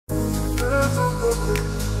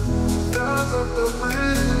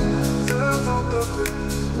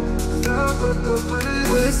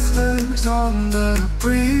Whispers on the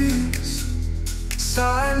breeze,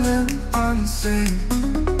 silent, unseen.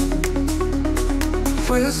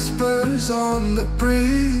 Whispers on the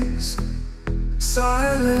breeze,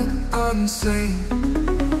 silent, unseen.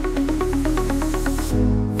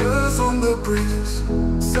 Birds on the breeze,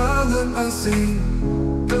 silent,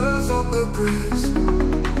 unseen. Birds on the breeze.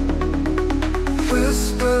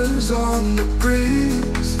 Whispers on the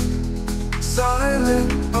breeze,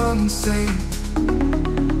 silent, unseen.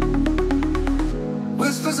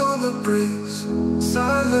 Whispers on the breeze,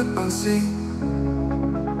 silent, unseen.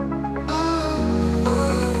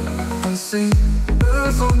 Unseen.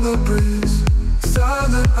 Birds on the breeze,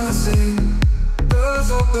 silent, unseen.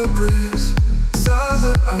 Birds on the breeze,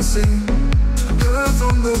 silent, unseen. Birds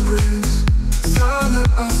on the breeze, silent,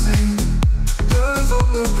 unseen. Birds on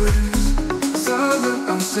the breeze, silent,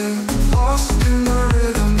 unseen. Lost in the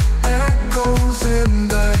rhythm, echoes in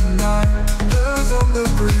the night. Birds on the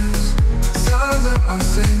breeze, silent,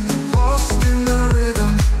 unseen. Lost in the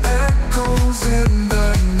rhythm, echoes in the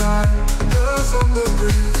night. Birds on the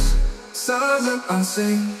breeze, silent,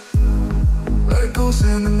 unseen. Echoes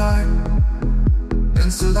in the night.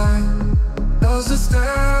 Into line, does it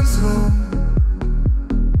stand slow?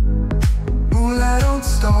 Moonlight on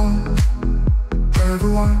stone.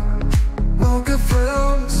 Everyone will get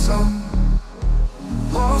thrilled some.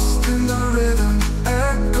 Lost in the rhythm,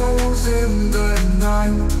 echoes in the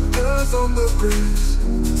night. Birds on the breeze,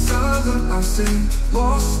 silent, unseen.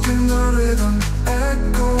 Lost in the rhythm,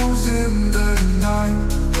 echoes in the night.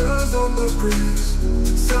 Birds on the breeze,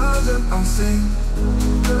 silent, unseen.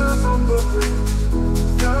 Birds on the breeze,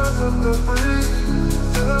 birds on the breeze.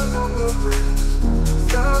 Birds on the breeze,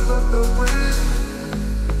 birds on the breeze.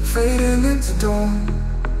 Fading into dawn,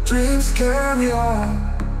 dreams carry on.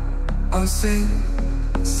 Unseen,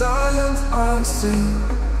 silent, unseen.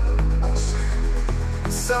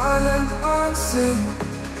 Silent, unseen.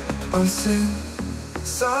 Unseen,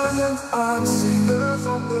 silent, unseen. Birds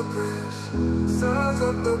on the breeze, sounds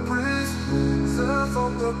on the breeze. Sounds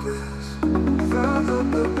on the breeze, sounds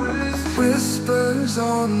on the breeze. Whispers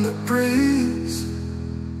on the breeze,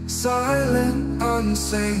 silent,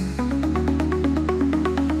 unseen.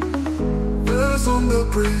 Birds on the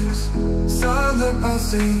breeze, silent,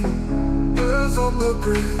 unseen. Birds on the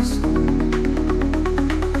breeze.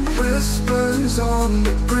 Whispers on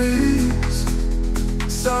the breeze,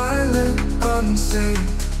 silent, unseen.